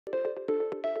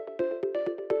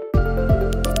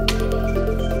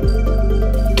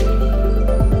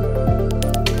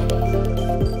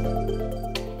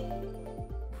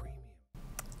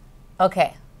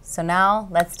Okay, so now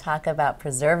let's talk about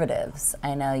preservatives.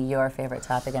 I know your favorite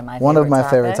topic and my One favorite of my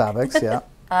topic. favorite topics,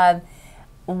 yeah.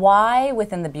 Why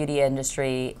within the beauty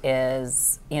industry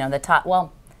is, the top,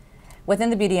 well,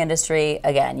 within the beauty industry,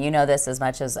 again, you know this as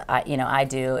much as I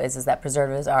do, is that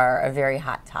preservatives are a very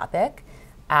hot topic.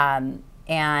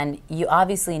 And you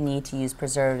obviously need to use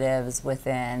preservatives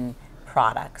within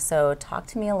products. So talk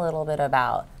to me a little bit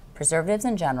about preservatives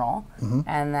in general,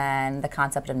 and then the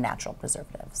concept of natural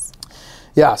preservatives.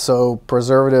 Yeah, so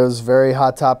preservatives, very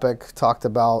hot topic, talked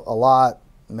about a lot,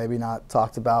 maybe not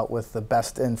talked about with the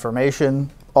best information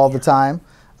all the time.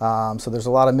 So there's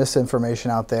a lot of misinformation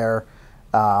out there.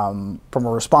 From a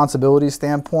responsibility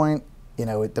standpoint,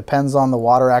 it depends on the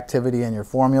water activity in your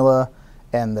formula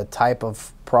and the type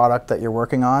of product that you're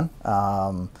working on.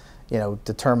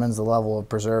 Determines the level of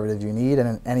preservative you need,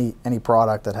 and any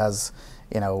product that has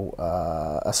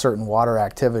a certain water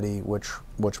activity, which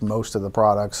most of the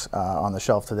products on the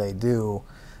shelf today do,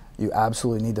 you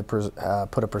absolutely need to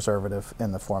put a preservative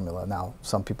in the formula. Now,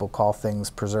 some people call things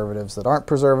preservatives that aren't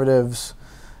preservatives.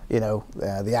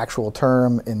 The actual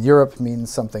term in Europe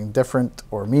means something different,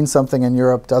 or means something in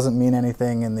Europe, doesn't mean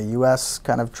anything in the US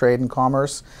kind of trade and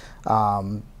commerce.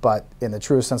 But in the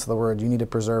truest sense of the word, you need a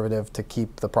preservative to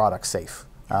keep the product safe.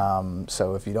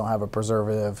 So if you don't have a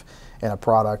preservative in a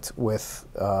product with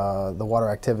the water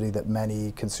activity that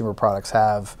many consumer products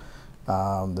have,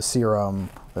 the serum,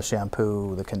 the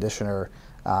shampoo, the conditioner,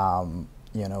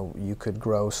 you could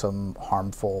grow some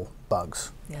harmful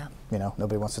bugs. Yeah.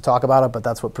 Nobody wants to talk about it, but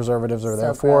that's what preservatives are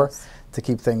there for, to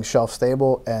keep things shelf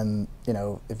stable. And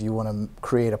if you want to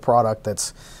create a product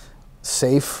that's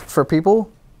safe for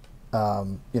people,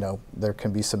 there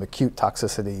can be some acute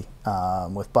toxicity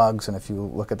with bugs. And if you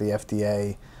look at the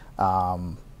FDA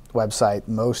website,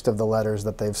 most of the letters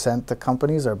that they've sent to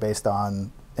companies are based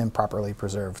on improperly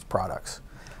preserved products.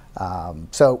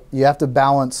 So you have to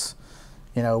balance,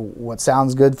 what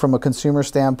sounds good from a consumer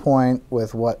standpoint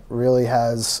with what really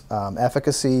has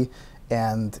efficacy.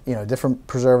 And different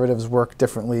preservatives work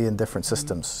differently in different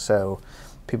systems. So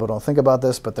people don't think about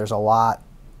this, but there's a lot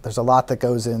that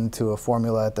goes into a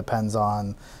formula. It depends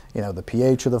on the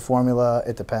pH of the formula.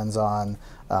 It depends on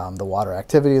the water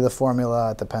activity of the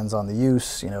formula. It depends on the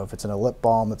use. If it's in a lip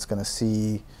balm, it's going to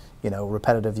see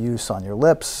repetitive use on your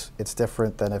lips. It's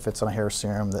different than if it's on a hair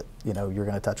serum that you're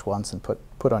going to touch once and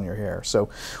put on your hair. So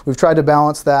we've tried to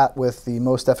balance that with the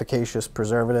most efficacious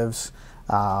preservatives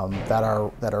that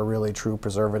are really true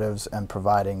preservatives, and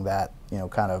providing that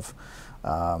kind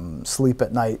of sleep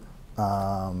at night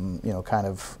kind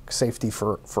of safety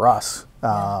for us,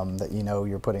 that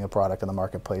you're putting a product in the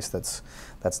marketplace that's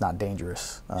not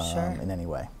dangerous in any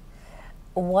way.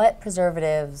 What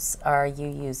preservatives are you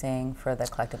using for the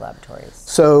collective laboratories?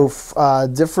 So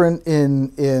different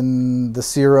in the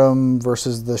serum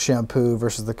versus the shampoo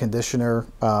versus the conditioner,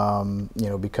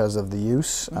 because of the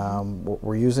use.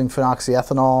 We're using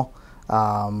phenoxyethanol.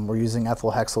 We're using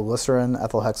ethyl hexaglycerin.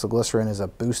 Ethyl hexaglycerin is a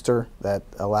booster that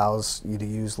allows you to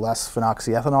use less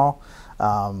phenoxyethanol.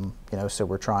 So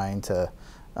we're trying to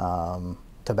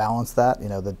balance that.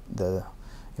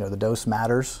 The dose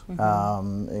matters.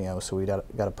 So we got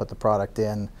to put the product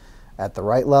in at the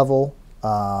right level,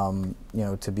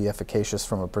 to be efficacious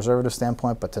from a preservative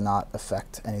standpoint, but to not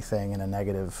affect anything in a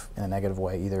negative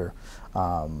way, either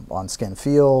on skin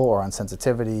feel or on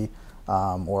sensitivity.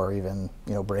 Or even,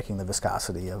 breaking the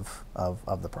viscosity of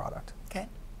the product. Okay.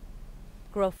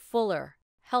 Grow fuller,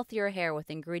 healthier hair with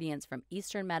ingredients from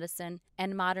Eastern medicine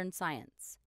and modern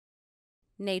science.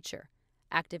 Nature,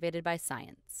 activated by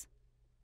science.